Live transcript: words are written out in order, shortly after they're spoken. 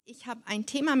Ich habe ein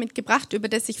Thema mitgebracht, über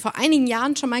das ich vor einigen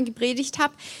Jahren schon mal gepredigt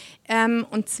habe.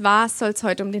 Und zwar soll es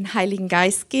heute um den Heiligen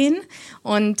Geist gehen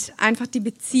und einfach die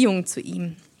Beziehung zu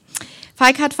ihm.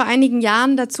 Falk hat vor einigen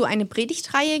Jahren dazu eine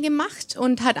Predigtreihe gemacht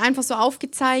und hat einfach so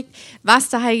aufgezeigt, was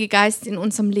der Heilige Geist in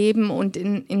unserem Leben und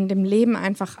in dem Leben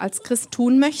einfach als Christ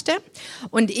tun möchte.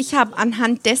 Und ich habe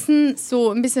anhand dessen so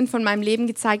ein bisschen von meinem Leben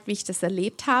gezeigt, wie ich das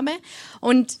erlebt habe.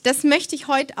 Und das möchte ich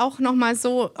heute auch nochmal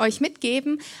so euch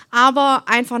mitgeben, aber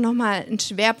einfach nochmal einen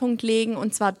Schwerpunkt legen,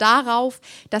 und zwar darauf,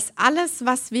 dass alles,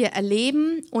 was wir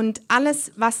erleben und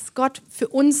alles, was Gott für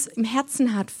uns im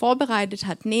Herzen hat, vorbereitet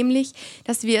hat, nämlich,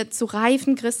 dass wir zu reifen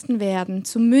Christen werden,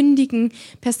 zu mündigen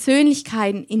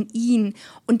Persönlichkeiten in ihn,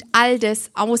 und all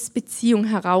das aus Beziehung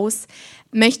heraus,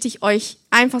 möchte ich euch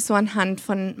einfach so anhand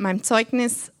von meinem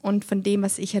Zeugnis und von dem,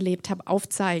 was ich erlebt habe,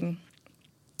 aufzeigen.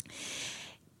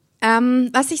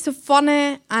 Was ich so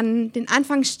vorne an den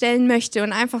Anfang stellen möchte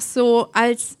und einfach so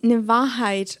als eine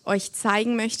Wahrheit euch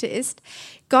zeigen möchte, ist,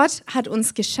 Gott hat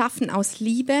uns geschaffen aus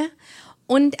Liebe.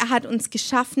 Und er hat uns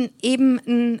geschaffen,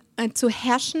 eben zu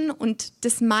herrschen und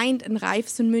das meint, ein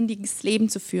reifes und mündiges Leben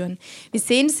zu führen. Wir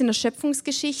sehen es in der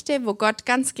Schöpfungsgeschichte, wo Gott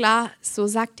ganz klar so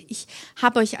sagt, ich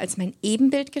habe euch als mein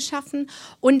Ebenbild geschaffen.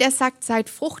 Und er sagt, seid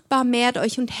fruchtbar, mehrt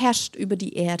euch und herrscht über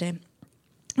die Erde.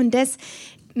 Und das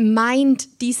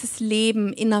meint dieses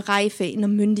Leben in der Reife, in der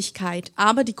Mündigkeit.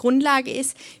 Aber die Grundlage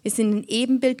ist, wir sind ein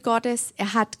Ebenbild Gottes.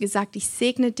 Er hat gesagt, ich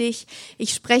segne dich,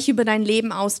 ich spreche über dein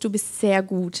Leben aus, du bist sehr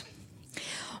gut.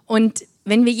 Und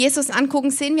wenn wir Jesus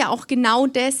angucken, sehen wir auch genau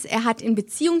das. Er hat in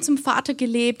Beziehung zum Vater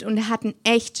gelebt und er hat ein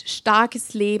echt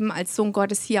starkes Leben als Sohn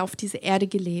Gottes hier auf dieser Erde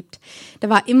gelebt. Da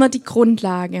war immer die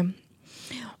Grundlage.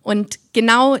 Und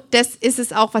genau das ist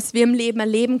es auch, was wir im Leben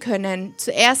erleben können.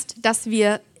 Zuerst, dass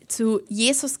wir zu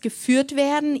Jesus geführt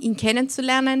werden, ihn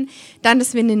kennenzulernen. Dann,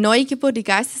 dass wir eine Neugeburt, die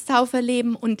Geistestaufe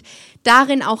erleben und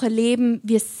darin auch erleben,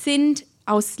 wir sind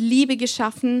aus Liebe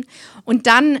geschaffen, und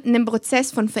dann einen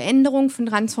Prozess von Veränderung, von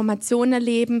Transformation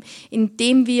erleben,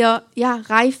 indem wir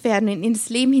reif werden, in das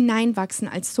Leben hineinwachsen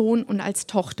als Sohn und als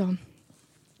Tochter.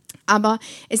 Aber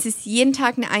es ist jeden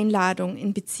Tag eine Einladung,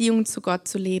 in Beziehung zu Gott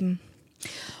zu leben.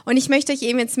 Und ich möchte euch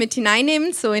eben jetzt mit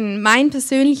hineinnehmen, so in meinen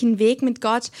persönlichen Weg mit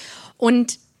Gott,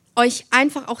 und euch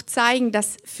einfach auch zeigen,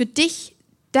 dass für dich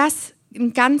das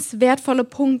ein ganz wertvoller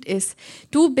Punkt ist.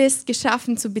 Du bist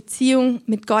geschaffen zur Beziehung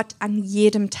mit Gott an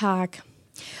jedem Tag.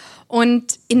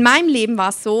 Und in meinem Leben war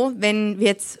es so, wenn wir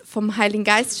jetzt vom Heiligen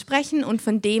Geist sprechen und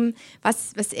von dem,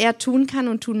 was er tun kann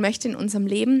und tun möchte in unserem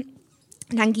Leben,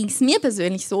 dann ging es mir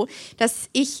persönlich so, dass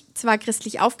ich zwar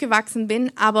christlich aufgewachsen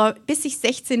bin, aber bis ich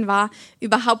 16 war,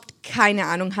 überhaupt keine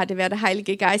Ahnung hatte, wer der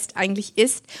Heilige Geist eigentlich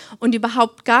ist und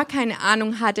überhaupt gar keine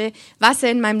Ahnung hatte, was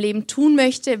er in meinem Leben tun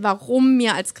möchte, warum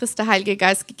mir als Christ der Heilige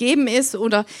Geist gegeben ist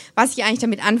oder was ich eigentlich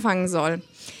damit anfangen soll.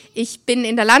 Ich bin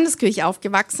in der Landeskirche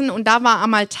aufgewachsen und da war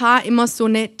am Altar immer so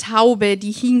eine Taube,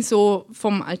 die hing so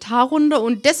vom Altar runter,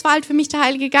 und das war halt für mich der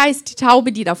Heilige Geist, die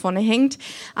Taube, die da vorne hängt.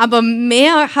 Aber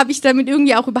mehr habe ich damit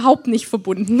irgendwie auch überhaupt nicht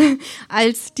verbunden,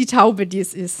 als die Taube, die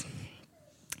es ist.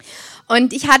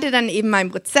 Und ich hatte dann eben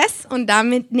meinen Prozess und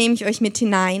damit nehme ich euch mit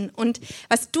hinein. Und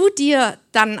was du dir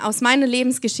dann aus meiner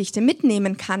Lebensgeschichte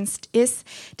mitnehmen kannst, ist,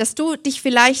 dass du dich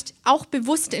vielleicht auch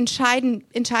bewusst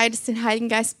entscheidest, den Heiligen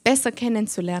Geist besser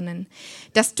kennenzulernen.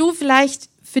 Dass du vielleicht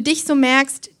für dich so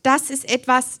merkst, das ist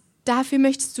etwas, dafür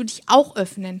möchtest du dich auch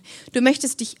öffnen. Du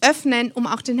möchtest dich öffnen, um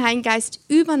auch den Heiligen Geist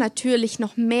übernatürlich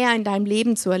noch mehr in deinem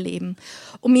Leben zu erleben.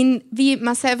 Um ihn, wie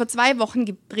Marcel vor 2 Wochen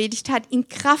gepredigt hat, ihn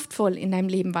kraftvoll in deinem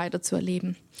Leben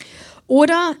weiterzuerleben.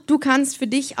 Oder du kannst für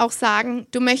dich auch sagen,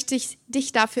 du möchtest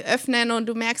dich dafür öffnen und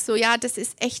du merkst so, ja, das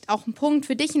ist echt auch ein Punkt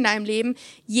für dich in deinem Leben.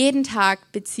 Jeden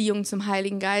Tag Beziehung zum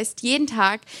Heiligen Geist, jeden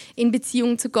Tag in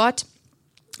Beziehung zu Gott.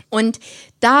 Und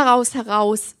daraus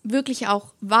heraus wirklich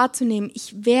auch wahrzunehmen,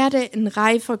 ich werde ein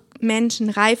reifer Mensch, ein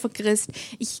reifer Christ.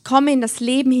 Ich komme in das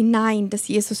Leben hinein, das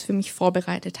Jesus für mich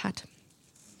vorbereitet hat.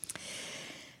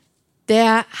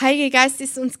 Der Heilige Geist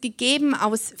ist uns gegeben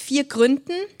aus 4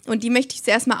 Gründen, und die möchte ich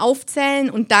zuerst mal aufzählen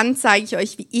und dann zeige ich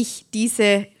euch, wie ich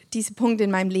diese Punkte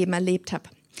in meinem Leben erlebt habe.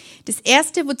 Das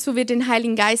Erste, wozu wir den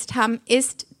Heiligen Geist haben,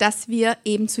 ist, dass wir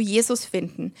eben zu Jesus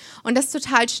finden. Und das ist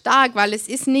total stark, weil es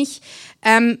ist nicht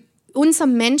unser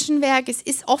Menschenwerk, es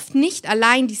ist oft nicht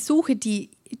allein die Suche, die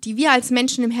wir als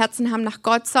Menschen im Herzen haben nach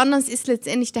Gott, sondern es ist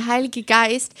letztendlich der Heilige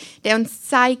Geist, der uns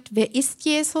zeigt, wer ist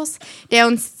Jesus, der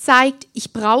uns zeigt,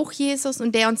 ich brauche Jesus,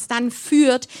 und der uns dann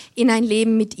führt in ein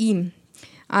Leben mit ihm.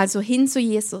 Also hin zu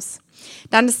Jesus.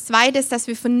 Dann das Zweite ist, dass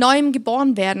wir von Neuem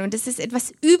geboren werden, und das ist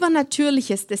etwas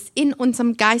Übernatürliches, das in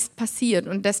unserem Geist passiert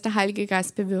und das der Heilige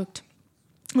Geist bewirkt.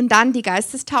 Und dann die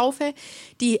Geistestaufe,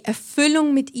 die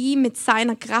Erfüllung mit ihm, mit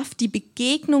seiner Kraft, die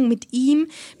Begegnung mit ihm,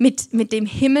 mit dem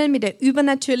Himmel, mit der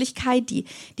Übernatürlichkeit, die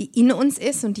in uns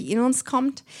ist und die in uns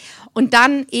kommt. Und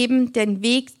dann eben den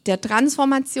Weg der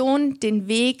Transformation, den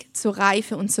Weg zur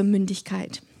Reife und zur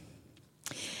Mündigkeit.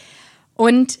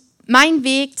 Und mein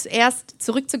Weg zuerst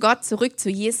zurück zu Gott, zurück zu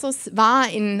Jesus, war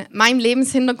in meinem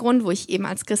Lebenshintergrund, wo ich eben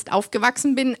als Christ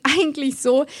aufgewachsen bin, eigentlich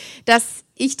so, dass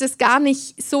ich das gar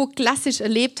nicht so klassisch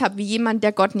erlebt habe wie jemand,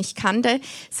 der Gott nicht kannte,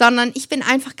 sondern ich bin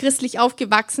einfach christlich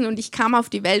aufgewachsen und ich kam auf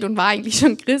die Welt und war eigentlich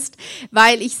schon Christ,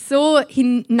 weil ich so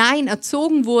hinein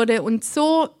erzogen wurde und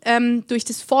so durch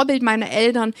das Vorbild meiner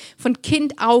Eltern von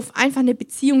Kind auf einfach eine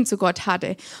Beziehung zu Gott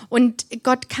hatte und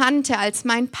Gott kannte als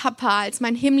mein Papa, als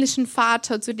meinen himmlischen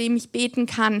Vater, zu dem ich beten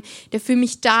kann, der für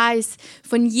mich da ist,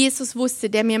 von Jesus wusste,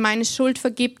 der mir meine Schuld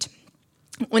vergibt.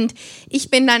 Und ich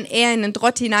bin dann eher in den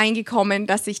Trott hineingekommen,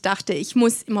 dass ich dachte, ich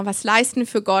muss immer was leisten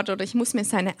für Gott oder ich muss mir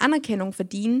seine Anerkennung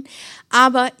verdienen.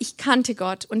 Aber ich kannte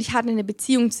Gott und ich hatte eine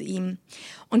Beziehung zu ihm.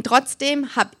 Und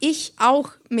trotzdem habe ich auch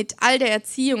mit all der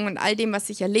Erziehung und all dem, was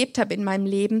ich erlebt habe in meinem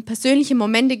Leben, persönliche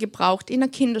Momente gebraucht, in der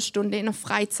Kinderstunde, in der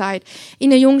Freizeit,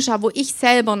 in der Jungschar, wo ich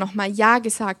selber nochmal Ja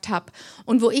gesagt habe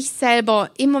und wo ich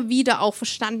selber immer wieder auch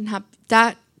verstanden habe,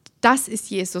 das ist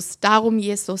Jesus, darum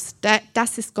Jesus,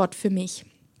 das ist Gott für mich.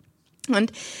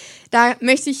 Und da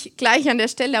möchte ich gleich an der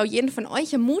Stelle auch jeden von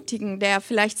euch ermutigen, der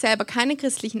vielleicht selber keine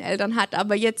christlichen Eltern hat,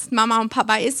 aber jetzt Mama und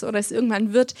Papa ist oder es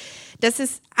irgendwann wird. Das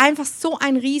ist einfach so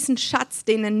ein Riesenschatz,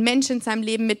 den ein Mensch in seinem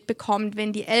Leben mitbekommt,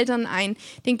 wenn die Eltern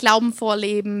den Glauben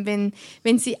vorleben,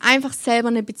 wenn sie einfach selber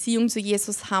eine Beziehung zu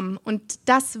Jesus haben. Und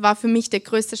das war für mich der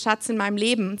größte Schatz in meinem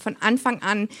Leben, von Anfang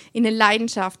an in eine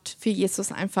Leidenschaft für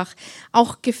Jesus einfach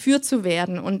auch geführt zu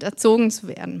werden und erzogen zu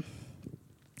werden.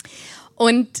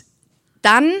 Und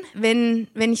dann, wenn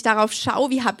ich darauf schaue,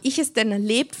 wie habe ich es denn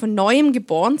erlebt, von Neuem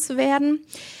geboren zu werden,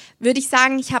 würde ich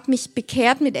sagen, ich habe mich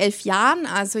bekehrt mit 11 Jahren.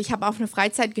 Also ich habe auf einer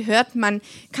Freizeit gehört, man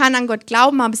kann an Gott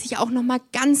glauben, aber sich auch nochmal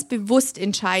ganz bewusst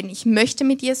entscheiden, ich möchte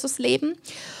mit Jesus leben.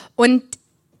 Und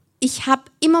ich habe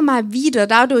immer mal wieder,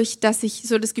 dadurch, dass ich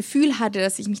so das Gefühl hatte,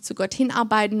 dass ich mich zu Gott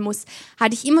hinarbeiten muss,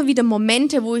 hatte ich immer wieder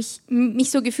Momente, wo ich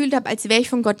mich so gefühlt habe, als wäre ich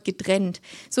von Gott getrennt.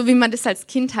 So wie man das als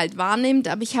Kind halt wahrnimmt.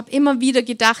 Aber ich habe immer wieder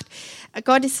gedacht,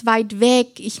 Gott ist weit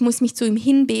weg, ich muss mich zu ihm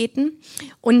hinbeten.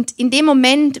 Und in dem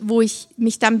Moment, wo ich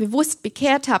mich dann bewusst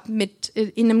bekehrt habe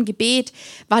in einem Gebet,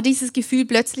 war dieses Gefühl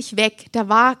plötzlich weg. Da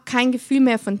war kein Gefühl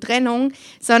mehr von Trennung,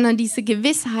 sondern diese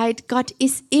Gewissheit, Gott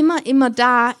ist immer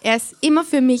da, er ist immer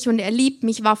für mich und er liebt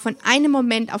mich, war von einem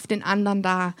Moment auf den anderen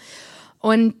da.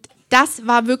 Und das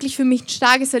war wirklich für mich ein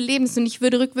starkes Erlebnis und ich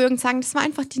würde rückwirkend sagen, das war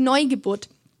einfach die Neugeburt,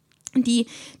 die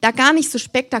da gar nicht so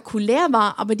spektakulär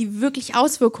war, aber die wirklich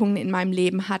Auswirkungen in meinem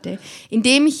Leben hatte,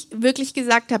 indem ich wirklich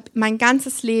gesagt habe, mein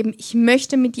ganzes Leben, ich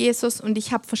möchte mit Jesus und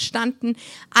ich habe verstanden,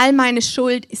 all meine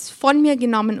Schuld ist von mir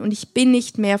genommen und ich bin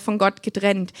nicht mehr von Gott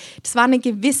getrennt. Das war eine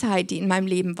Gewissheit, die in meinem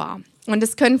Leben war. Und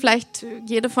das können vielleicht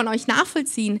jeder von euch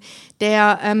nachvollziehen,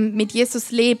 der mit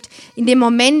Jesus lebt. In dem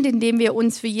Moment, in dem wir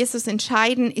uns für Jesus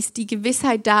entscheiden, ist die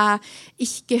Gewissheit da,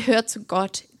 ich gehöre zu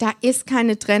Gott. Da ist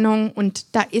keine Trennung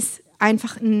und da ist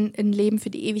einfach ein Leben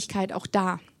für die Ewigkeit auch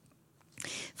da.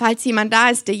 Falls jemand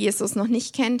da ist, der Jesus noch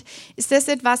nicht kennt, ist das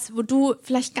etwas, wo du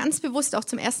vielleicht ganz bewusst auch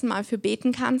zum ersten Mal für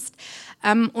beten kannst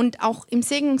und auch im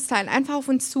Segnungsteil einfach auf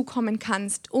uns zukommen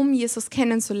kannst, um Jesus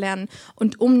kennenzulernen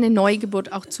und um eine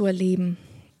Neugeburt auch zu erleben.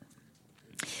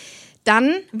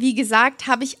 Dann, wie gesagt,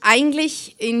 habe ich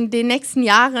eigentlich in den nächsten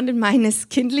Jahren meines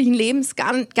kindlichen Lebens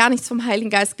gar nichts vom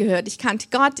Heiligen Geist gehört. Ich kannte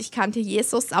Gott, ich kannte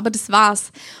Jesus, aber das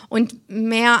war's. Und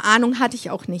mehr Ahnung hatte ich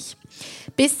auch nicht.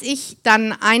 Bis ich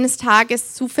dann eines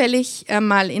Tages zufällig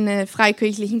mal in einen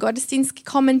freikirchlichen Gottesdienst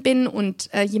gekommen bin und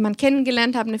jemanden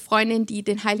kennengelernt habe, eine Freundin, die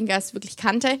den Heiligen Geist wirklich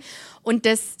kannte. Und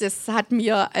das hat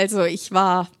mir, also ich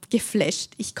war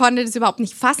geflasht. Ich konnte das überhaupt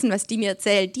nicht fassen, was die mir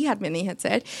erzählt. Die hat mir nicht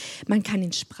erzählt, man kann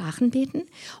in Sprachen beten.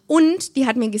 Und die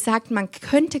hat mir gesagt, man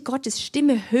könnte Gottes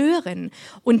Stimme hören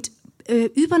und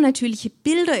übernatürliche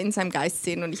Bilder in seinem Geist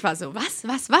sehen. Und ich war so, was?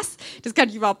 Das kann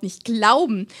ich überhaupt nicht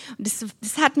glauben. Und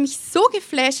das hat mich so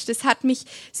geflasht, das hat mich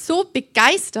so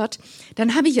begeistert.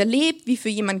 Dann habe ich erlebt, wie für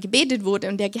jemanden gebetet wurde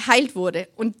und der geheilt wurde.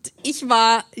 Und ich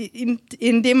war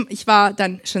ich war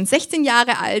dann schon 16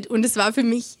 Jahre alt und es war für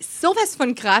mich sowas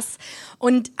von krass.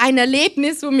 Und ein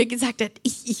Erlebnis, wo mir gesagt hat,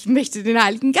 ich möchte den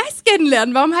Heiligen Geist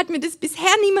kennenlernen. Warum hat mir das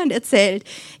bisher niemand erzählt?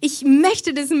 Ich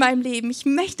möchte das in meinem Leben. Ich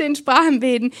möchte in Sprachen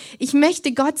beten. Ich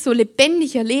möchte Gott so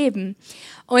lebendig erleben.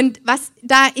 Und was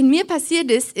da in mir passiert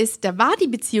ist, da war die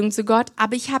Beziehung zu Gott,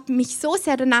 aber ich habe mich so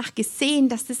sehr danach gesehen,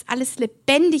 dass das alles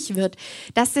lebendig wird,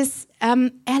 dass es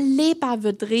erlebbar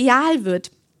wird, real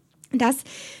wird. dass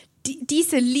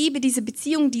diese Liebe, diese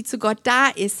Beziehung, die zu Gott da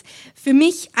ist, für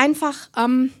mich einfach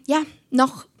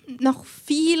noch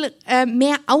viel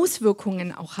mehr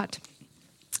Auswirkungen auch hat.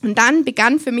 Und dann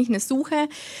begann für mich eine Suche,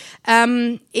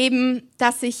 eben,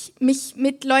 dass ich mich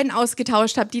mit Leuten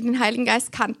ausgetauscht habe, die den Heiligen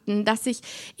Geist kannten, dass ich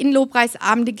in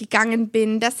Lobpreisabende gegangen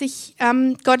bin, dass ich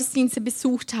Gottesdienste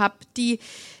besucht habe, die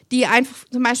einfach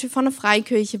zum Beispiel von einer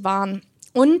Freikirche waren.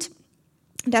 Und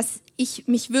dass ich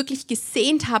mich wirklich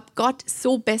gesehnt habe, Gott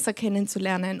so besser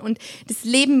kennenzulernen und das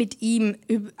Leben mit ihm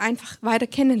einfach weiter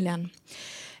kennenlernen.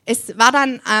 Es war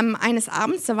dann eines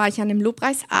Abends, da war ich an einem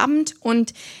Lobpreisabend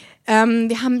und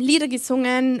wir haben Lieder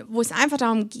gesungen, wo es einfach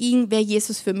darum ging, wer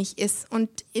Jesus für mich ist. Und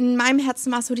in meinem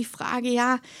Herzen war so die Frage,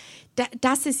 ja,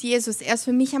 das ist Jesus, er ist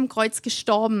für mich am Kreuz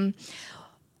gestorben.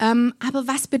 Aber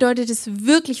was bedeutet es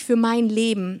wirklich für mein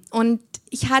Leben? Und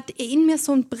ich hatte in mir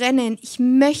so ein Brennen. Ich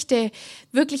möchte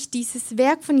wirklich dieses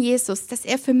Werk von Jesus, dass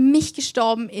er für mich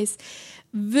gestorben ist,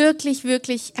 wirklich,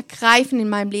 wirklich ergreifen in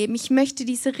meinem Leben. Ich möchte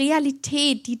diese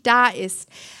Realität, die da ist,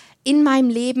 in meinem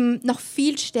Leben noch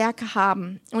viel stärker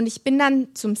haben. Und ich bin dann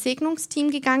zum Segnungsteam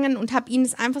gegangen und habe ihnen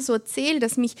es einfach so erzählt,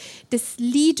 dass mich das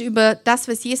Lied über das,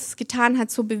 was Jesus getan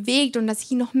hat, so bewegt und dass ich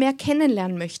ihn noch mehr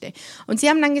kennenlernen möchte. Und sie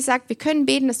haben dann gesagt, wir können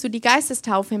beten, dass du die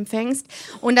Geistestaufe empfängst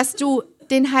und dass du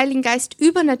den Heiligen Geist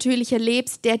übernatürlich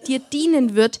erlebst, der dir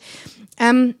dienen wird,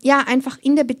 einfach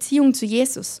in der Beziehung zu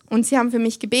Jesus. Und sie haben für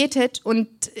mich gebetet und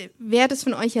wer das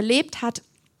von euch erlebt hat,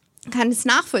 kann es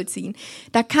nachvollziehen.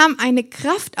 Da kam eine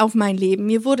Kraft auf mein Leben.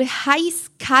 Mir wurde heiß,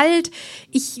 kalt.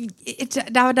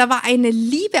 Da war eine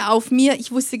Liebe auf mir.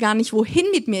 Ich wusste gar nicht, wohin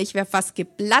mit mir. Ich wäre fast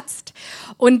geplatzt.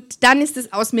 Und dann ist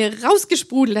es aus mir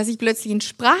rausgesprudelt, dass ich plötzlich in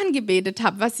Sprachen gebetet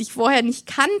habe, was ich vorher nicht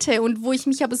kannte und wo ich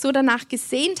mich aber so danach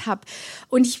gesehnt habe.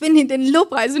 Und ich bin in den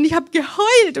Lobpreis und ich habe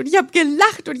geheult und ich habe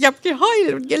gelacht und ich habe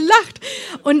geheult und gelacht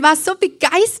und war so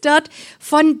begeistert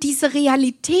von dieser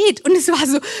Realität. Und es war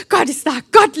so, Gott ist da,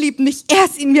 Gott liebt mich, er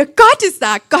ist in mir, Gott ist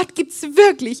da, Gott gibt's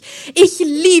wirklich. Ich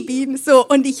liebe ihn so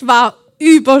und ich war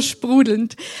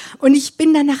übersprudelnd. Und ich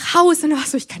bin dann nach Hause und war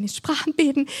so, ich kann in Sprachen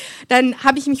beten. Dann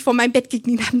habe ich mich vor meinem Bett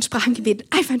gekniet und habe in Sprachen gebetet,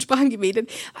 einfach in Sprachen gebetet,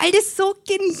 weil das so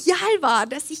genial war,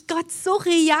 dass ich Gott so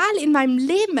real in meinem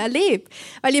Leben erlebe.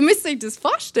 Weil ihr müsst euch das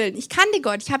vorstellen, ich kannte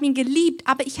Gott, ich habe ihn geliebt,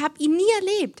 aber ich habe ihn nie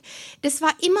erlebt. Das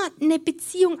war immer eine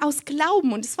Beziehung aus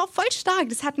Glauben und es war voll stark,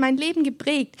 das hat mein Leben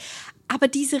geprägt. Aber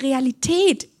diese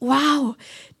Realität, wow,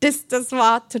 das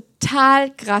war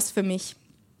total krass für mich.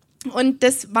 Und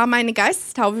das war meine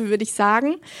Geistestaufe, würde ich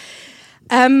sagen.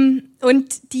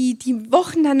 Und die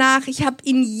Wochen danach, ich habe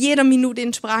in jeder Minute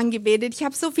in Sprachen gebetet. Ich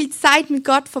habe so viel Zeit mit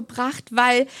Gott verbracht,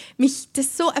 weil mich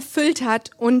das so erfüllt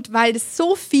hat und weil das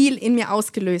so viel in mir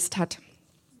ausgelöst hat.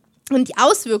 Und die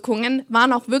Auswirkungen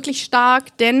waren auch wirklich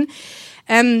stark, denn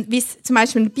wie es zum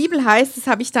Beispiel in der Bibel heißt, das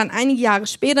habe ich dann einige Jahre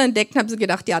später entdeckt und habe so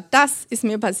gedacht, ja, das ist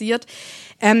mir passiert.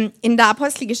 In der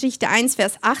Apostelgeschichte 1,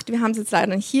 Vers 8, wir haben es jetzt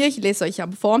leider nicht hier, ich lese euch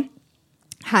aber vor,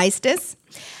 heißt es,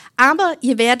 aber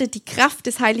ihr werdet die Kraft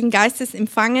des Heiligen Geistes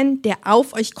empfangen, der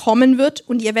auf euch kommen wird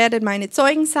und ihr werdet meine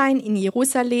Zeugen sein in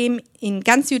Jerusalem, in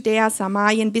ganz Judäa,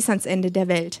 Samarien bis ans Ende der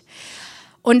Welt.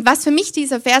 Und was für mich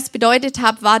dieser Vers bedeutet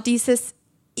hat, war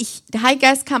der Heilige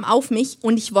Geist kam auf mich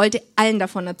und ich wollte allen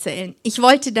davon erzählen. Ich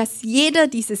wollte, dass jeder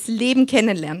dieses Leben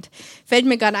kennenlernt. Fällt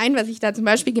mir gerade ein, was ich da zum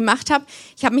Beispiel gemacht habe.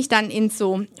 Ich habe mich dann in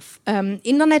so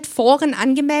Internetforen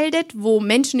angemeldet, wo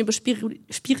Menschen über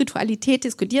Spiritualität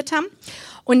diskutiert haben.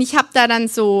 Und ich habe da dann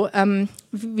so,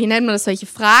 wie nennt man das, solche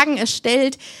Fragen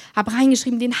erstellt, habe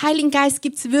reingeschrieben, den Heiligen Geist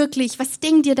gibt's wirklich, was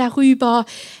denkt ihr darüber?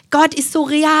 Gott ist so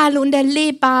real und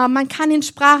erlebbar, man kann in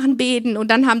Sprachen beten. Und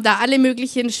dann haben da alle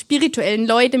möglichen spirituellen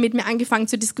Leute mit mir angefangen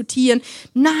zu diskutieren.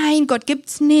 Nein, Gott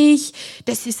gibt's nicht,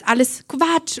 das ist alles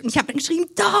Quatsch. Und ich habe dann geschrieben,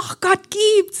 doch, Gott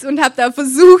gibt's. Und habe da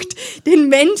versucht, den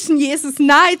Menschen Jesus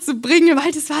nahe zu bringen,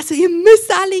 weil das war so, ihr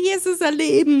müsst alle Jesus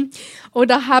erleben.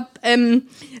 Oder habe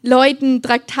Leuten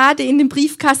Traktate in den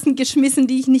Briefkasten geschmissen,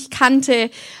 die ich nicht kannte.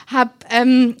 Habe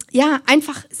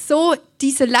einfach so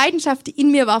diese Leidenschaft, die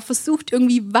in mir war, versucht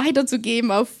irgendwie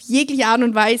weiterzugeben auf jegliche Art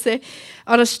und Weise.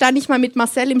 Oder stand ich mal mit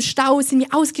Marcel im Stau, sind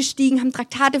wir ausgestiegen, haben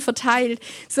Traktate verteilt.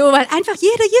 So, weil einfach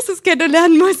jeder Jesus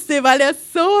kennenlernen musste, weil er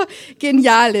so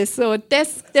genial ist. So,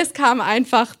 das kam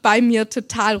einfach bei mir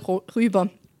total rüber.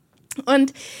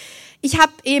 Und ich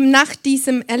habe eben nach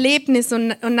diesem Erlebnis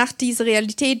und nach dieser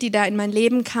Realität, die da in mein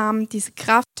Leben kam, diese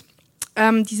Kraft,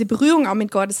 diese Berührung auch mit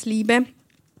Gottes Liebe,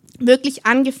 wirklich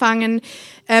angefangen,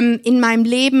 in meinem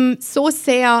Leben so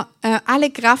sehr alle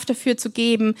Kraft dafür zu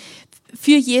geben,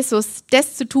 für Jesus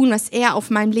das zu tun, was er auf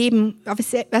mein Leben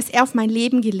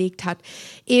gelegt hat.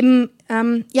 Eben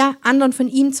anderen von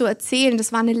ihm zu erzählen,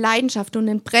 das war eine Leidenschaft und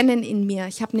ein Brennen in mir.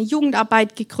 Ich habe eine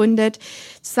Jugendarbeit gegründet,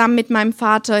 zusammen mit meinem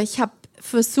Vater. Ich habe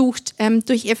versucht,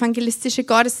 durch evangelistische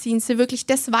Gottesdienste wirklich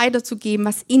das weiterzugeben,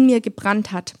 was in mir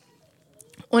gebrannt hat.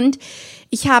 Und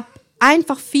ich habe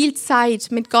einfach viel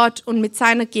Zeit mit Gott und mit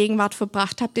seiner Gegenwart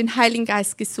verbracht, habe den Heiligen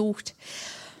Geist gesucht.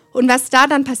 Und was da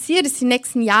dann passiert ist die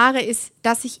nächsten Jahre, ist,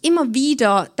 dass ich immer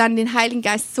wieder dann den Heiligen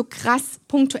Geist so krass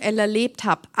punktuell erlebt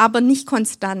habe, aber nicht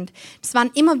konstant. Das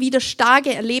waren immer wieder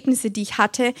starke Erlebnisse, die ich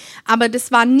hatte, aber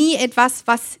das war nie etwas,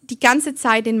 was die ganze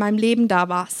Zeit in meinem Leben da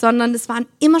war, sondern das waren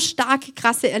immer starke,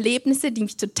 krasse Erlebnisse, die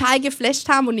mich total geflasht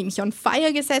haben und die mich on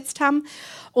fire gesetzt haben.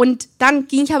 Und dann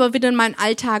ging ich aber wieder in meinen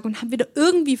Alltag und habe wieder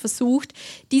irgendwie versucht,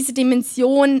 diese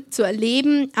Dimension zu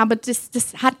erleben, aber das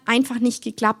hat einfach nicht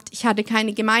geklappt. Ich hatte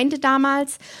keine Gemeinde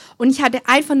damals und ich hatte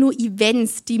einfach nur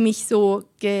Events, die mich so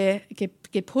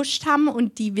gepusht haben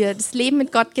und die mir das Leben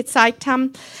mit Gott gezeigt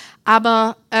haben.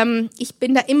 Aber ich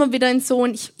bin da immer wieder in so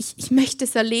ich möchte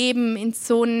es erleben, in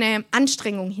so eine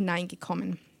Anstrengung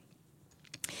hineingekommen.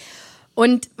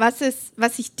 Und was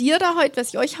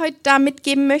ich euch heute da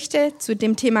mitgeben möchte, zu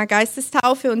dem Thema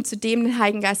Geistestaufe und zu dem, den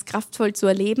Heiligen Geist kraftvoll zu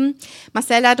erleben.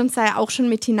 Marcel hat uns da ja auch schon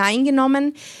mit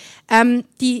hineingenommen.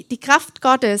 Die Kraft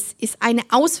Gottes ist eine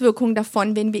Auswirkung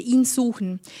davon, wenn wir ihn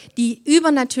suchen. Die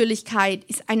Übernatürlichkeit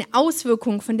ist eine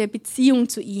Auswirkung von der Beziehung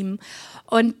zu ihm.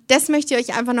 Und das möchte ich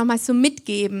euch einfach nochmal so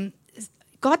mitgeben.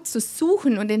 Gott zu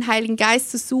suchen und den Heiligen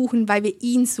Geist zu suchen, weil wir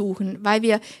ihn suchen, weil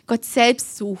wir Gott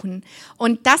selbst suchen.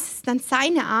 Und das ist dann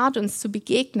seine Art, uns zu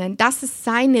begegnen. Das ist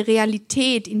seine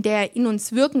Realität, in der er in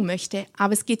uns wirken möchte.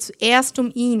 Aber es geht zuerst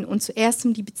um ihn und zuerst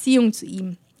um die Beziehung zu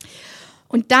ihm.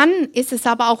 Und dann ist es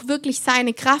aber auch wirklich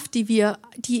seine Kraft,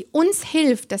 die uns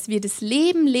hilft, dass wir das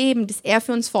Leben leben, das er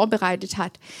für uns vorbereitet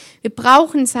hat. Wir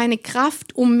brauchen seine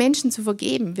Kraft, um Menschen zu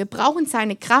vergeben. Wir brauchen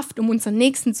seine Kraft, um unseren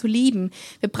Nächsten zu lieben.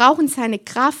 Wir brauchen seine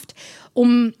Kraft,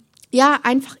 um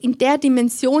einfach in der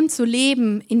Dimension zu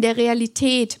leben, in der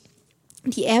Realität,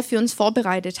 die er für uns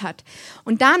vorbereitet hat.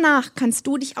 Und danach kannst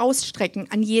du dich ausstrecken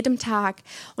an jedem Tag.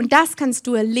 Und das kannst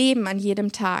du erleben an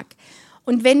jedem Tag.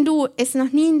 Und wenn du es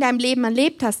noch nie in deinem Leben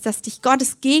erlebt hast, dass dich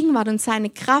Gottes Gegenwart und seine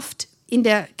Kraft in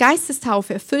der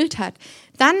Geistestaufe erfüllt hat,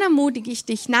 dann ermutige ich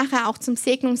dich, nachher auch zum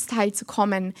Segnungsteil zu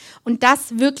kommen und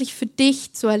das wirklich für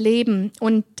dich zu erleben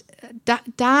und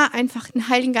da einfach den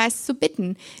Heiligen Geist zu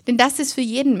bitten. Denn das ist für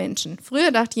jeden Menschen.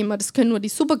 Früher dachte ich immer, das können nur die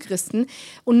Superchristen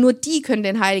und nur die können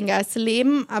den Heiligen Geist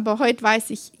erleben. Aber heute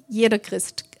weiß ich, jeder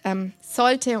Christ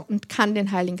sollte und kann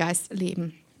den Heiligen Geist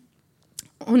erleben.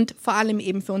 Und vor allem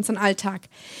eben für unseren Alltag.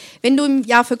 Wenn du im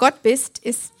Jahr für Gott bist,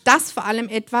 ist das vor allem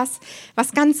etwas,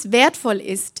 was ganz wertvoll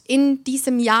ist in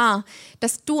diesem Jahr,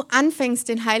 dass du anfängst,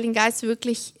 den Heiligen Geist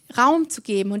wirklich Raum zu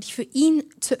geben und dich für ihn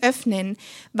zu öffnen,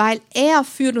 weil er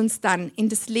führt uns dann in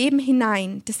das Leben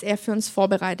hinein, das er für uns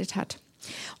vorbereitet hat.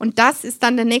 Und das ist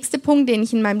dann der nächste Punkt, den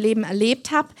ich in meinem Leben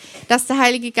erlebt habe, dass der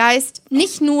Heilige Geist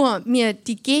nicht nur mir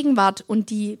die Gegenwart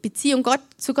und die Beziehung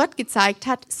zu Gott gezeigt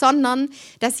hat, sondern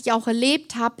dass ich auch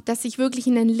erlebt habe, dass ich wirklich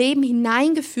in ein Leben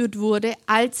hineingeführt wurde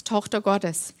als Tochter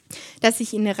Gottes. Dass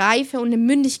ich in eine Reife und eine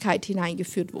Mündigkeit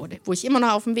hineingeführt wurde, wo ich immer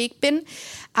noch auf dem Weg bin,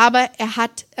 aber er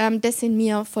hat das in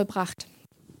mir vollbracht.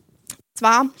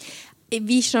 Zwar,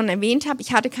 wie ich schon erwähnt habe,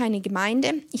 ich hatte keine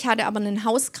Gemeinde, ich hatte aber einen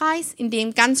Hauskreis, in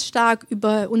dem ganz stark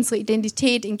über unsere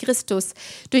Identität in Christus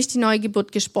durch die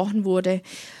Neugeburt gesprochen wurde.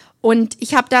 Und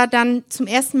ich habe da dann zum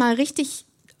ersten Mal richtig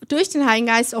durch den Heiligen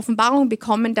Geist Offenbarung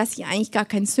bekommen, dass ich eigentlich gar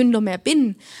kein Sünder mehr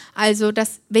bin. Also,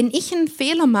 dass wenn ich einen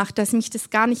Fehler mache, dass mich das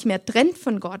gar nicht mehr trennt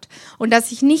von Gott und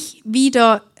dass ich nicht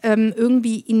wieder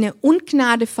irgendwie in eine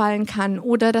Ungnade fallen kann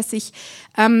oder dass ich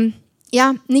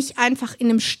nicht einfach in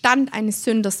einem Stand eines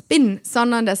Sünders bin,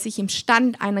 sondern dass ich im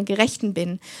Stand einer Gerechten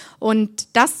bin. Und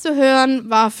das zu hören,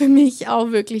 war für mich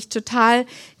auch wirklich total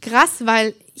krass,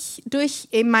 weil ich durch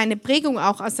eben meine Prägung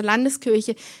auch aus der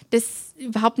Landeskirche das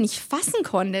überhaupt nicht fassen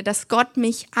konnte, dass Gott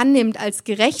mich annimmt als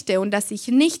Gerechte und dass ich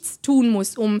nichts tun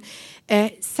muss, um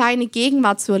seine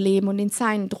Gegenwart zu erleben und in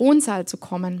seinen Thronsaal zu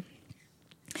kommen.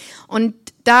 Und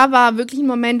da war wirklich ein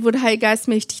Moment, wo der Heilige Geist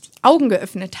mir die Augen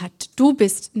geöffnet hat. Du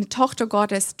bist eine Tochter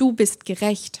Gottes, du bist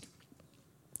gerecht.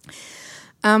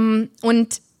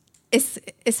 Und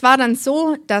es war dann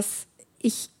so, dass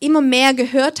ich immer mehr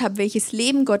gehört habe, welches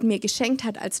Leben Gott mir geschenkt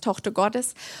hat als Tochter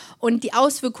Gottes. Und die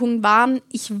Auswirkungen waren,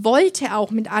 ich wollte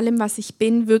auch mit allem, was ich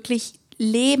bin, wirklich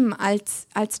leben als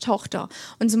Tochter.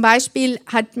 Und zum Beispiel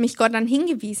hat mich Gott dann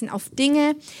hingewiesen auf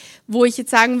Dinge, wo ich jetzt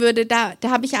sagen würde, da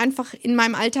habe ich einfach in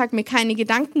meinem Alltag mir keine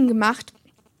Gedanken gemacht.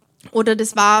 Oder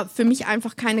das war für mich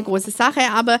einfach keine große Sache,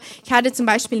 aber ich hatte zum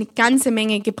Beispiel eine ganze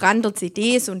Menge gebrannter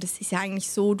CDs und es ist ja eigentlich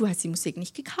so, du hast die Musik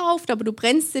nicht gekauft, aber du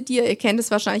brennst sie dir, ihr kennt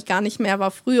es wahrscheinlich gar nicht mehr, war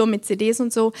früher mit CDs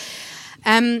und so.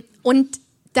 Und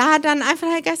da hat dann einfach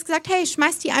der Geist gesagt, hey,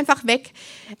 schmeiß die einfach weg,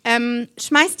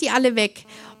 schmeiß die alle weg.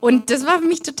 Und das war für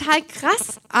mich total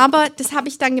krass, aber das habe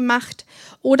ich dann gemacht.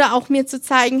 Oder auch mir zu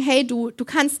zeigen, hey, du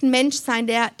kannst ein Mensch sein,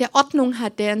 der Ordnung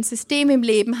hat, der ein System im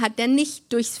Leben hat, der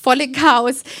nicht durchs volle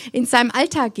Chaos in seinem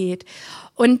Alltag geht.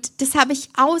 Und das habe ich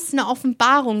aus einer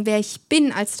Offenbarung, wer ich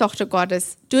bin als Tochter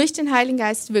Gottes, durch den Heiligen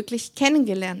Geist wirklich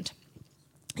kennengelernt.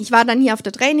 Ich war dann hier auf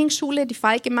der Trainingsschule, die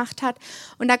Falk gemacht hat,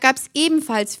 und da gab es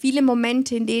ebenfalls viele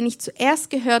Momente, in denen ich zuerst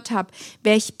gehört habe,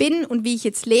 wer ich bin und wie ich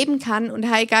jetzt leben kann. Und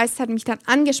der Heilige Geist hat mich dann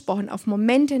angesprochen auf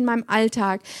Momente in meinem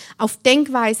Alltag, auf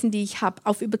Denkweisen, die ich habe,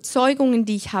 auf Überzeugungen,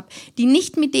 die ich habe, die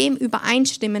nicht mit dem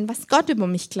übereinstimmen, was Gott über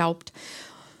mich glaubt.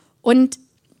 Und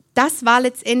das war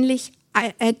letztendlich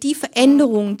die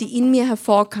Veränderung, die in mir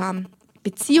hervorkam.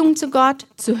 Beziehung zu Gott,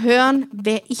 zu hören,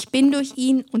 wer ich bin durch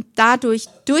ihn und dadurch,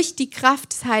 durch die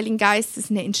Kraft des Heiligen Geistes,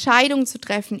 eine Entscheidung zu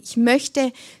treffen. Ich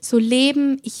möchte so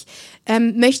leben, ich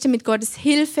möchte mit Gottes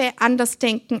Hilfe anders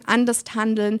denken, anders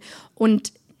handeln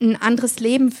und ein anderes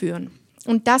Leben führen.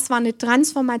 Und das war eine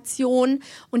Transformation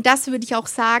und das würde ich auch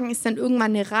sagen, ist dann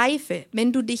irgendwann eine Reife.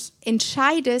 Wenn du dich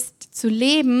entscheidest zu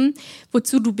leben,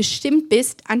 wozu du bestimmt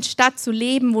bist, anstatt zu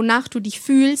leben, wonach du dich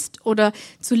fühlst oder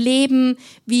zu leben,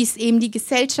 wie es eben die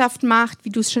Gesellschaft macht,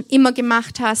 wie du es schon immer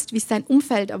gemacht hast, wie es dein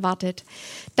Umfeld erwartet.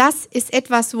 Das ist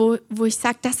etwas, wo ich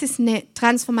sage, das ist eine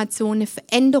Transformation, eine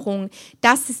Veränderung.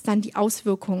 Das ist dann die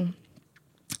Auswirkung.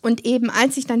 Und eben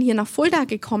als ich dann hier nach Fulda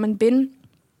gekommen bin,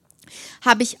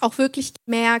 habe ich auch wirklich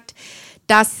gemerkt,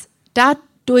 dass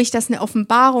dadurch, dass eine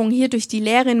Offenbarung hier durch die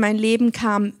Lehre in mein Leben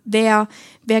kam, wer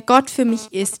Gott für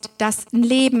mich ist, dass ein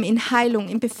Leben in Heilung,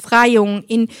 in Befreiung,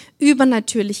 in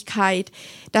Übernatürlichkeit,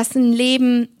 dass ein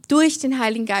Leben durch den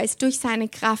Heiligen Geist, durch seine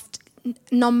Kraft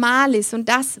normal ist und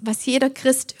das, was jeder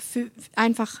Christ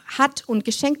einfach hat und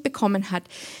geschenkt bekommen hat.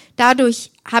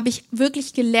 Dadurch habe ich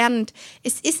wirklich gelernt,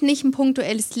 es ist nicht ein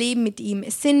punktuelles Leben mit ihm,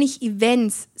 es sind nicht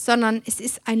Events, sondern es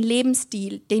ist ein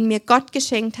Lebensstil, den mir Gott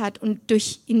geschenkt hat und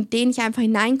in den ich einfach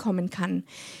hineinkommen kann.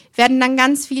 Wir hatten dann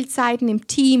ganz viele Zeiten im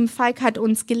Team, Falk hat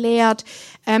uns gelehrt,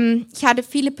 ich hatte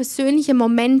viele persönliche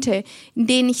Momente, in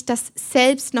denen ich das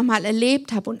selbst nochmal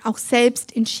erlebt habe und auch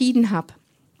selbst entschieden habe.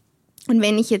 Und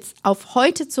wenn ich jetzt auf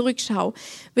heute zurückschaue,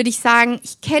 würde ich sagen,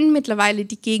 ich kenne mittlerweile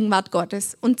die Gegenwart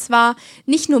Gottes. Und zwar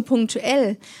nicht nur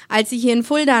punktuell. Als ich hier in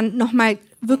Fulda nochmal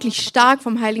wirklich stark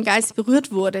vom Heiligen Geist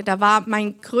berührt wurde, da war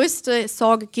meine größte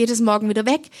Sorge, geht es morgen wieder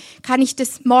weg? Kann ich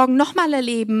das morgen nochmal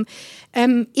erleben?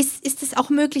 Ist es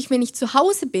auch möglich, wenn ich zu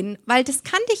Hause bin? Weil das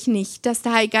kannte ich nicht, dass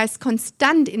der Heilige Geist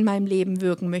konstant in meinem Leben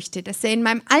wirken möchte, dass er in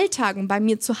meinem Alltag und bei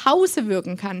mir zu Hause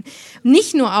wirken kann.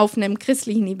 Nicht nur auf einem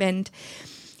christlichen Event.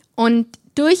 Und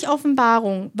durch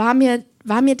Offenbarung war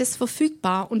mir das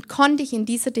verfügbar und konnte ich in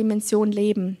dieser Dimension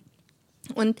leben.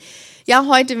 Und ja,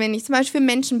 heute, wenn ich zum Beispiel für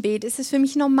Menschen bete, ist es für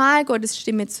mich normal, Gottes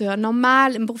Stimme zu hören,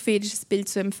 normal, ein prophetisches Bild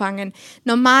zu empfangen,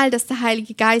 normal, dass der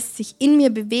Heilige Geist sich in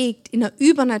mir bewegt, in einer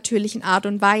übernatürlichen Art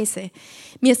und Weise.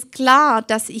 Mir ist klar,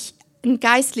 dass ich ein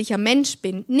geistlicher Mensch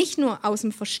bin, nicht nur aus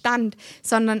dem Verstand,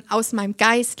 sondern aus meinem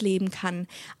Geist leben kann,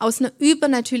 aus einer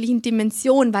übernatürlichen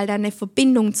Dimension, weil da eine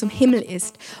Verbindung zum Himmel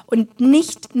ist und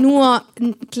nicht nur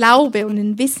ein Glaube und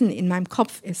ein Wissen in meinem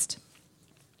Kopf ist.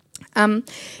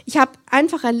 Ich habe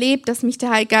einfach erlebt, dass mich der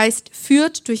Heilige Geist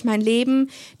führt durch mein Leben,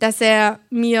 dass er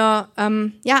mir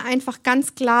einfach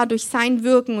ganz klar durch sein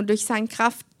Wirken und durch seine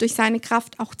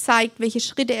Kraft auch zeigt, welche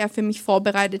Schritte er für mich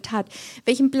vorbereitet hat,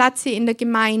 welchen Platz hier in der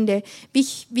Gemeinde, wie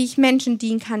ich Menschen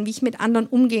dienen kann, wie ich mit anderen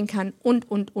umgehen kann und.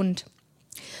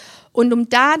 Und um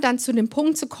da dann zu dem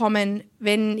Punkt zu kommen,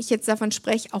 wenn ich jetzt davon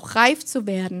spreche, auch reif zu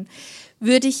werden,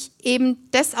 würde ich eben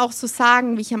das auch so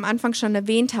sagen, wie ich am Anfang schon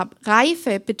erwähnt habe.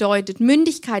 Reife bedeutet,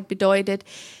 Mündigkeit bedeutet,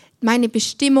 meine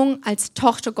Bestimmung als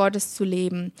Tochter Gottes zu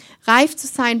leben. Reif zu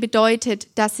sein bedeutet,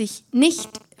 dass ich nicht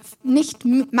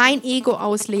mein Ego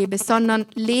auslebe, sondern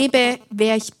lebe,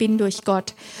 wer ich bin durch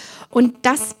Gott. Und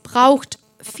das braucht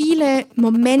viele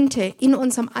Momente in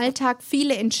unserem Alltag,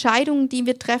 viele Entscheidungen, die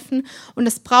wir treffen. Und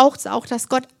es braucht auch, dass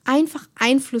Gott einfach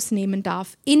Einfluss nehmen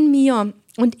darf in mir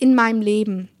und in meinem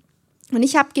Leben. Und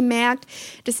ich habe gemerkt,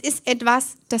 das ist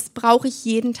etwas, das brauche ich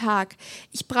jeden Tag.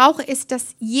 Ich brauche es,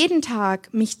 dass jeden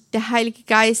Tag mir der Heilige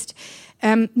Geist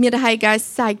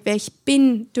zeigt, wer ich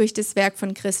bin durch das Werk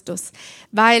von Christus.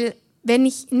 Weil wenn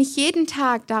ich nicht jeden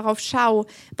Tag darauf schaue,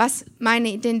 was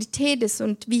meine Identität ist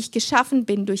und wie ich geschaffen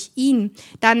bin durch ihn,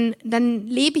 dann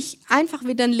lebe ich einfach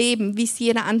wieder ein Leben, wie es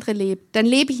jeder andere lebt. Dann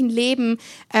lebe ich ein Leben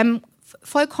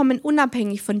vollkommen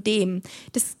unabhängig von dem.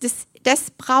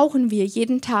 Das brauchen wir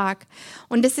jeden Tag.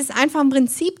 Und das ist einfach ein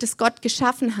Prinzip, das Gott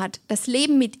geschaffen hat. Das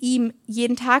Leben mit ihm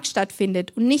jeden Tag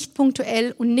stattfindet und nicht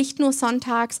punktuell und nicht nur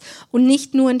sonntags und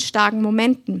nicht nur in starken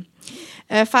Momenten.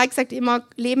 Falk sagt immer,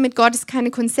 Leben mit Gott ist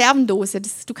keine Konservendose.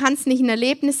 Du kannst nicht ein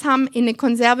Erlebnis haben, in eine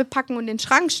Konserve packen und in den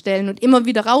Schrank stellen und immer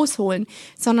wieder rausholen,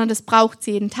 sondern das braucht es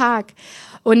jeden Tag.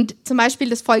 Und zum Beispiel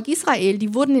das Volk Israel,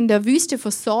 die wurden in der Wüste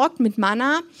versorgt mit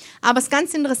Manna. Aber es ist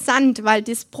ganz interessant, weil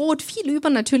das Brot fiel über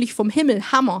natürlich vom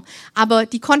Himmel, Hammer. Aber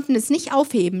die konnten es nicht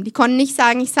aufheben. Die konnten nicht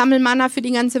sagen, ich sammle Manna für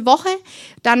die ganze Woche,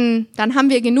 dann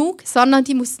haben wir genug, sondern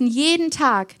die mussten jeden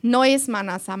Tag neues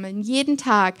Manna sammeln, jeden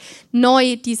Tag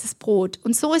neu dieses Brot.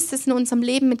 Und so ist es in unserem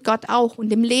Leben mit Gott auch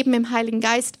und im Leben im Heiligen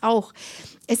Geist auch.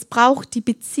 Es braucht die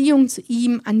Beziehung zu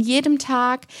ihm an jedem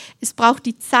Tag. Es braucht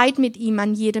die Zeit mit ihm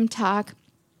an jedem Tag.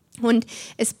 Und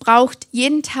es braucht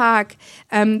jeden Tag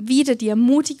wieder die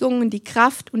Ermutigung und die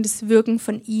Kraft und das Wirken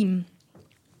von ihm.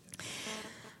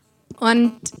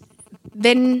 Und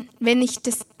wenn ich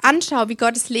das anschaue, wie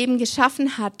Gott das Leben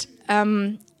geschaffen hat,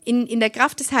 in der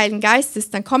Kraft des Heiligen Geistes,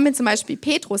 dann kommt mir zum Beispiel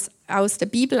Petrus aus der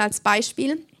Bibel als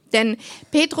Beispiel. Denn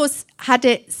Petrus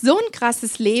hatte so ein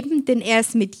krasses Leben, denn er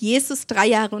ist mit Jesus 3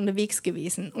 Jahre unterwegs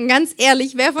gewesen. Und ganz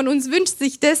ehrlich, wer von uns wünscht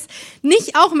sich das,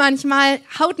 nicht auch manchmal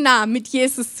hautnah mit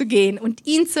Jesus zu gehen und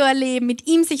ihn zu erleben, mit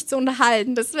ihm sich zu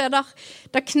unterhalten? Das wäre doch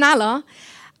der Knaller.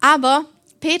 Aber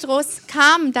Petrus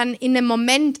kam dann in einem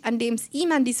Moment, an dem es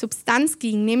ihm an die Substanz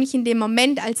ging, nämlich in dem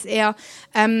Moment, als er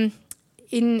in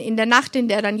der Nacht, in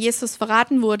der dann Jesus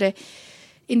verraten wurde,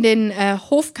 in den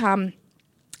Hof kam,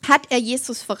 hat er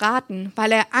Jesus verraten,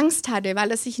 weil er Angst hatte,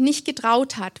 weil er sich nicht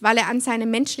getraut hat, weil er an seine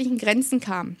menschlichen Grenzen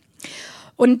kam.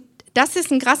 Und das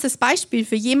ist ein krasses Beispiel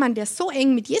für jemanden, der so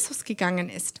eng mit Jesus gegangen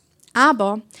ist.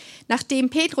 Aber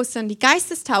nachdem Petrus dann die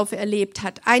Geistestaufe erlebt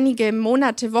hat, einige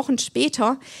Monate, Wochen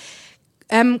später,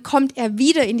 kommt er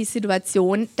wieder in die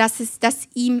Situation, dass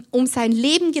ihm um sein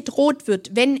Leben gedroht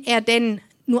wird, wenn er denn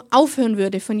nur aufhören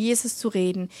würde, von Jesus zu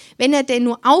reden, wenn er denn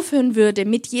nur aufhören würde,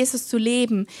 mit Jesus zu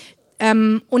leben.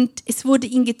 Und es wurde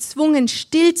ihm gezwungen,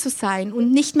 still zu sein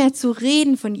und nicht mehr zu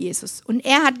reden von Jesus. Und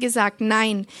er hat gesagt,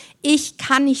 nein, ich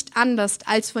kann nicht anders,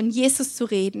 als von Jesus zu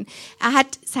reden. Er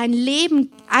hat sein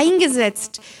Leben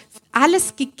eingesetzt,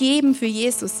 alles gegeben für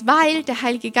Jesus, weil der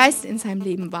Heilige Geist in seinem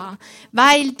Leben war,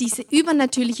 weil diese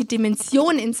übernatürliche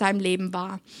Dimension in seinem Leben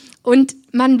war. Und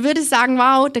man würde sagen,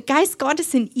 wow, der Geist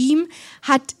Gottes in ihm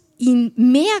hat ihn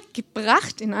mehr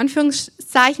gebracht, in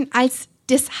Anführungszeichen, als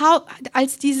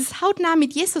dieses hautnah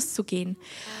mit Jesus zu gehen.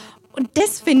 Und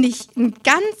das finde ich einen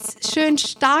ganz schön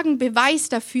starken Beweis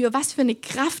dafür, was für eine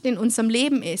Kraft in unserem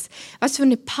Leben ist, was für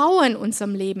eine Power in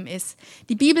unserem Leben ist.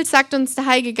 Die Bibel sagt uns, der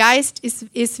Heilige Geist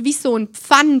ist wie so ein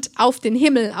Pfand auf den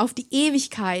Himmel, auf die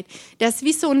Ewigkeit. Das ist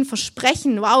wie so ein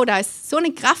Versprechen, wow, da ist so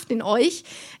eine Kraft in euch.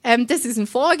 Das ist ein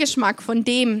Vorgeschmack von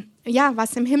dem, ja,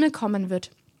 was im Himmel kommen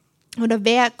wird oder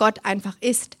wer Gott einfach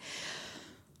ist.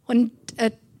 Und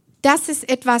das ist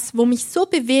etwas, wo mich so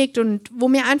bewegt und wo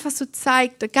mir einfach so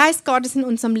zeigt, der Geist Gottes in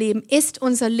unserem Leben ist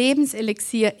unser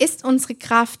Lebenselixier, ist unsere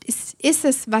Kraft, ist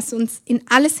es, was uns in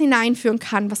alles hineinführen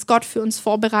kann, was Gott für uns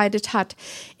vorbereitet hat.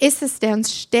 Ist es, der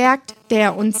uns stärkt,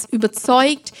 der uns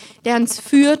überzeugt, der uns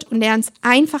führt und der uns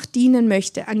einfach dienen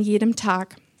möchte an jedem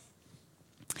Tag.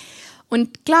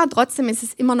 Und klar, trotzdem ist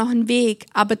es immer noch ein Weg,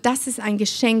 aber das ist ein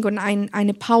Geschenk und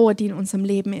eine Power, die in unserem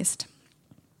Leben ist.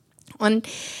 Und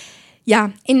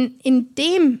ja, in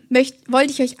dem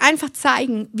wollte ich euch einfach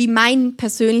zeigen, wie mein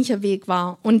persönlicher Weg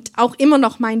war und auch immer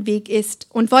noch mein Weg ist.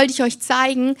 Und wollte ich euch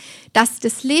zeigen, dass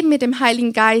das Leben mit dem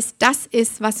Heiligen Geist das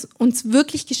ist, was uns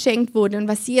wirklich geschenkt wurde und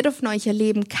was jeder von euch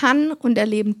erleben kann und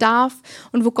erleben darf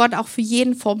und wo Gott auch für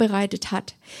jeden vorbereitet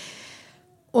hat.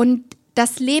 Und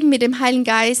das Leben mit dem Heiligen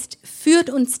Geist führt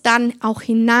uns dann auch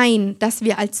hinein, dass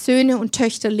wir als Söhne und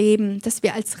Töchter leben, dass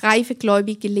wir als reife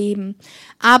Gläubige leben.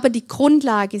 Aber die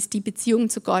Grundlage ist die Beziehung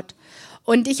zu Gott.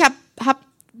 Und ich hab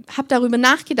darüber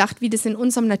nachgedacht, wie das in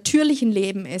unserem natürlichen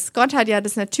Leben ist. Gott hat ja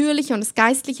das natürliche und das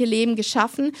geistliche Leben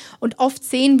geschaffen und oft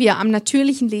sehen wir am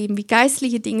natürlichen Leben, wie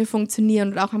geistliche Dinge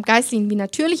funktionieren und auch am geistlichen, wie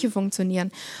natürliche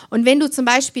funktionieren. Und wenn du zum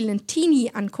Beispiel einen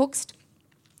Teenie anguckst,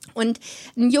 und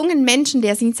einen jungen Menschen,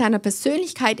 der sich in seiner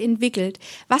Persönlichkeit entwickelt,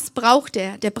 was braucht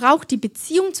er? Der braucht die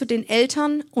Beziehung zu den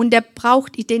Eltern und der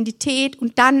braucht Identität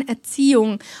und dann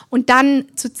Erziehung und dann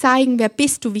zu zeigen, wer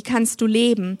bist du, wie kannst du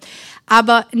leben.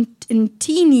 Aber ein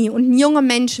Teenie und ein junger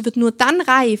Mensch wird nur dann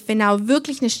reif, wenn er auch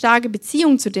wirklich eine starke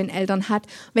Beziehung zu den Eltern hat,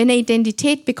 wenn er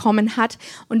Identität bekommen hat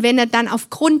und wenn er dann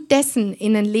aufgrund dessen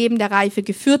in ein Leben der Reife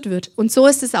geführt wird. Und so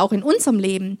ist es auch in unserem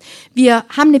Leben. Wir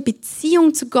haben eine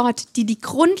Beziehung zu Gott, die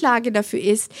Grundlage Grundlage dafür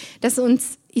ist, dass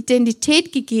uns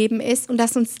Identität gegeben ist und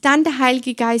dass uns dann der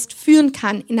Heilige Geist führen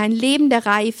kann in ein Leben der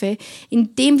Reife,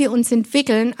 in dem wir uns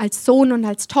entwickeln als Sohn und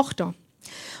als Tochter.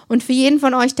 Und für jeden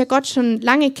von euch, der Gott schon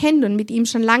lange kennt und mit ihm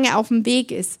schon lange auf dem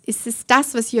Weg ist, ist es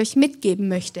das, was ich euch mitgeben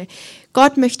möchte.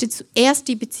 Gott möchte zuerst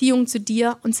die Beziehung zu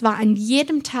dir, und zwar an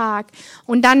jedem Tag.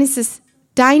 Und dann ist es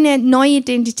deine neue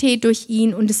Identität durch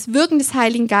ihn und das Wirken des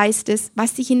Heiligen Geistes,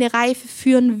 was dich in der Reife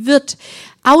führen wird,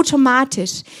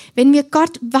 automatisch. Wenn wir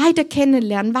Gott weiter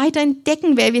kennenlernen, weiter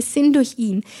entdecken, wer wir sind durch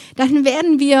ihn, dann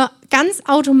werden wir ganz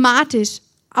automatisch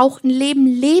auch ein Leben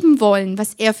leben wollen,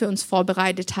 was er für uns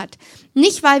vorbereitet hat.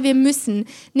 Nicht, weil wir müssen,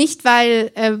 nicht,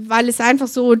 weil es einfach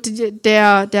so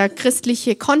der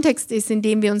christliche Kontext ist, in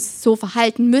dem wir uns so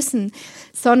verhalten müssen,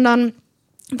 sondern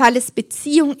weil es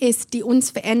Beziehung ist, die uns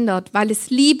verändert, weil es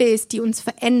Liebe ist, die uns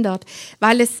verändert,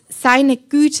 weil es seine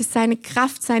Güte, seine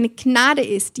Kraft, seine Gnade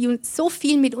ist, die uns so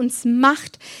viel mit uns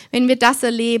macht, wenn wir das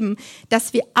erleben,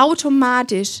 dass wir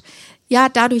automatisch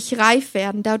dadurch reif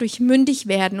werden, dadurch mündig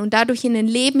werden und dadurch in ein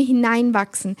Leben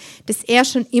hineinwachsen, das er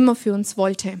schon immer für uns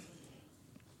wollte.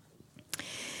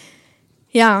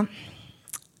 Ja,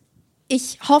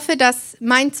 ich hoffe, dass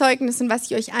mein Zeugnis und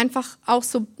was ich euch einfach auch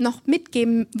so noch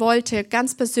mitgeben wollte,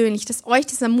 ganz persönlich, dass euch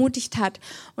das ermutigt hat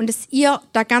und dass ihr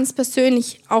da ganz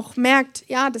persönlich auch merkt,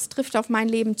 ja, das trifft auf mein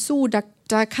Leben zu,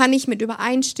 da kann ich mit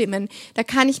übereinstimmen, da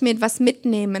kann ich mir etwas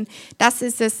mitnehmen. Das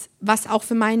ist es, was auch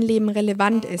für mein Leben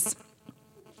relevant ist.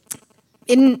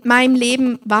 In meinem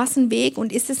Leben war es ein Weg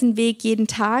und ist es ein Weg jeden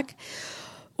Tag.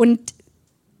 Und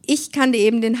ich kannte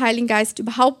eben den Heiligen Geist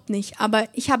überhaupt nicht, aber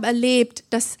ich habe erlebt,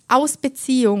 dass aus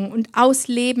Beziehung und aus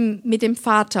Leben mit dem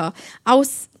Vater,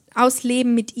 aus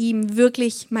Leben mit ihm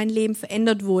wirklich mein Leben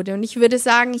verändert wurde. Und ich würde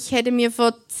sagen, ich hätte mir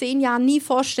vor 10 Jahren nie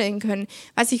vorstellen können,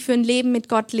 was ich für ein Leben mit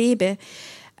Gott lebe.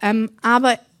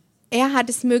 Aber er hat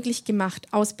es möglich gemacht,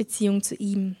 aus Beziehung zu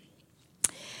ihm.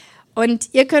 Und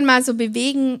ihr könnt mal so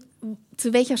bewegen,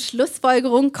 zu welcher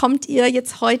Schlussfolgerung kommt ihr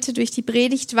jetzt heute durch die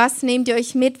Predigt? Was nehmt ihr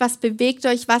euch mit? Was bewegt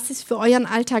euch? Was ist für euren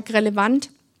Alltag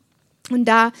relevant? Und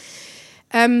da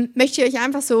möchte ich euch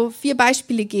einfach so 4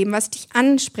 Beispiele geben, was dich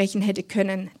ansprechen hätte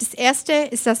können. Das erste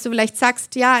ist, dass du vielleicht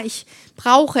sagst, ja, ich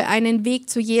brauche einen Weg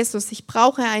zu Jesus. Ich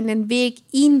brauche einen Weg,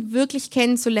 ihn wirklich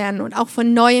kennenzulernen und auch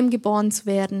von Neuem geboren zu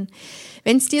werden.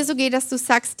 Wenn es dir so geht, dass du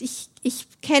sagst, ich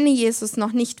kenne Jesus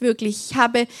noch nicht wirklich, ich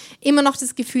habe immer noch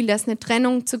das Gefühl, da ist eine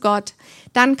Trennung zu Gott,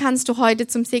 dann kannst du heute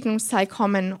zum Segnungsteil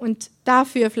kommen und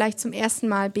dafür vielleicht zum ersten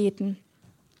Mal beten.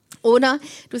 Oder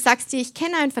du sagst dir, ich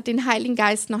kenne einfach den Heiligen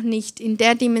Geist noch nicht in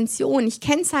der Dimension, ich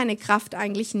kenne seine Kraft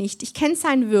eigentlich nicht, ich kenne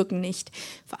sein Wirken nicht.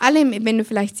 Vor allem, wenn du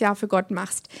vielleicht Ja für Gott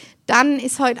machst, dann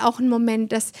ist heute auch ein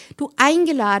Moment, dass du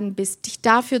eingeladen bist, dich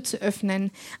dafür zu öffnen,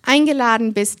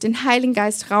 eingeladen bist, den Heiligen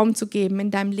Geist Raum zu geben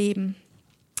in deinem Leben.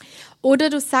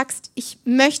 Oder du sagst, ich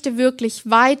möchte wirklich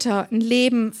weiter ein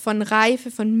Leben von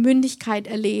Reife, von Mündigkeit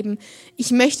erleben.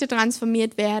 Ich möchte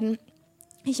transformiert werden.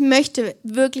 Ich möchte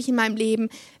wirklich in meinem Leben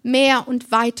mehr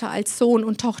und weiter als Sohn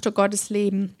und Tochter Gottes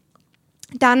leben.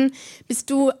 Dann bist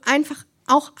du einfach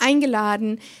auch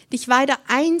eingeladen, dich weiter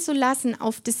einzulassen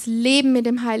auf das Leben mit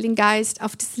dem Heiligen Geist,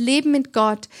 auf das Leben mit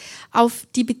Gott, auf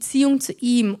die Beziehung zu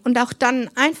ihm und auch dann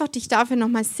einfach dich dafür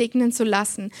nochmal segnen zu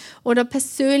lassen oder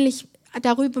persönlich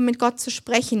darüber mit Gott zu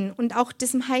sprechen und auch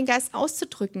diesem Heiligen Geist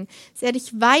auszudrücken, dass er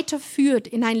dich weiterführt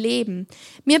in ein Leben.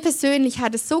 Mir persönlich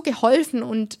hat es so geholfen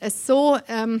und es so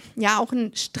auch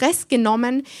einen Stress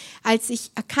genommen, als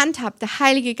ich erkannt habe, der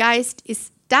Heilige Geist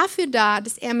ist dafür da,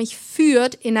 dass er mich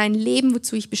führt in ein Leben,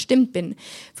 wozu ich bestimmt bin.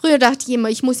 Früher dachte ich immer,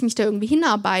 ich muss mich da irgendwie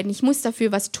hinarbeiten, ich muss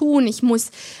dafür was tun, ich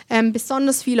muss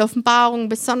besonders viel Offenbarung,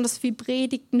 besonders viel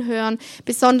Predigten hören,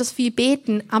 besonders viel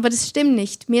beten, aber das stimmt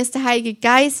nicht. Mir ist der Heilige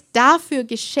Geist dafür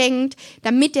geschenkt,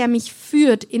 damit er mich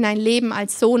führt in ein Leben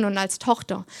als Sohn und als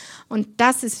Tochter. Und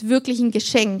das ist wirklich ein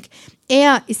Geschenk.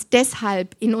 Er ist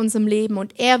deshalb in unserem Leben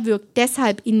und er wirkt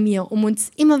deshalb in mir, um uns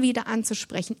immer wieder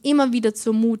anzusprechen, immer wieder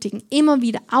zu ermutigen, immer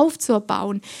wieder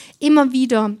aufzubauen, immer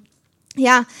wieder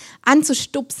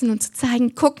anzustupsen und zu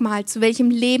zeigen, guck mal, zu welchem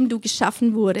Leben du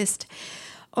geschaffen wurdest.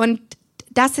 Und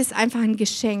das ist einfach ein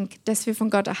Geschenk, das wir von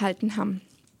Gott erhalten haben.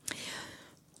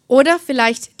 Oder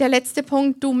vielleicht der letzte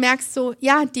Punkt, du merkst so,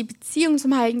 ja, die Beziehung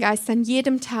zum Heiligen Geist an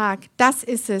jedem Tag, das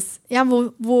ist es, ja,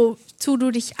 wofür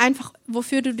du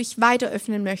dich weiter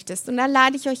öffnen möchtest. Und da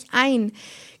lade ich euch ein,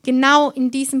 genau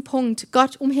in diesem Punkt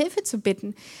Gott um Hilfe zu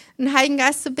bitten, den Heiligen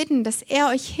Geist zu bitten, dass er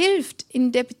euch hilft,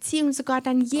 in der Beziehung zu Gott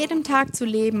an jedem Tag zu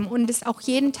leben und es auch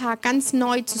jeden Tag ganz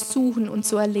neu zu suchen und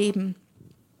zu erleben.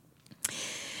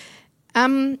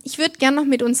 Ich würde gerne noch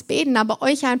mit uns beten, aber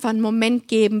euch einfach einen Moment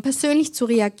geben, persönlich zu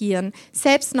reagieren,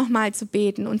 selbst nochmal zu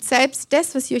beten und selbst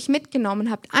das, was ihr euch mitgenommen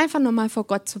habt, einfach nochmal vor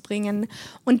Gott zu bringen.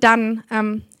 Und dann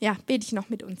bete ich noch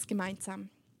mit uns gemeinsam.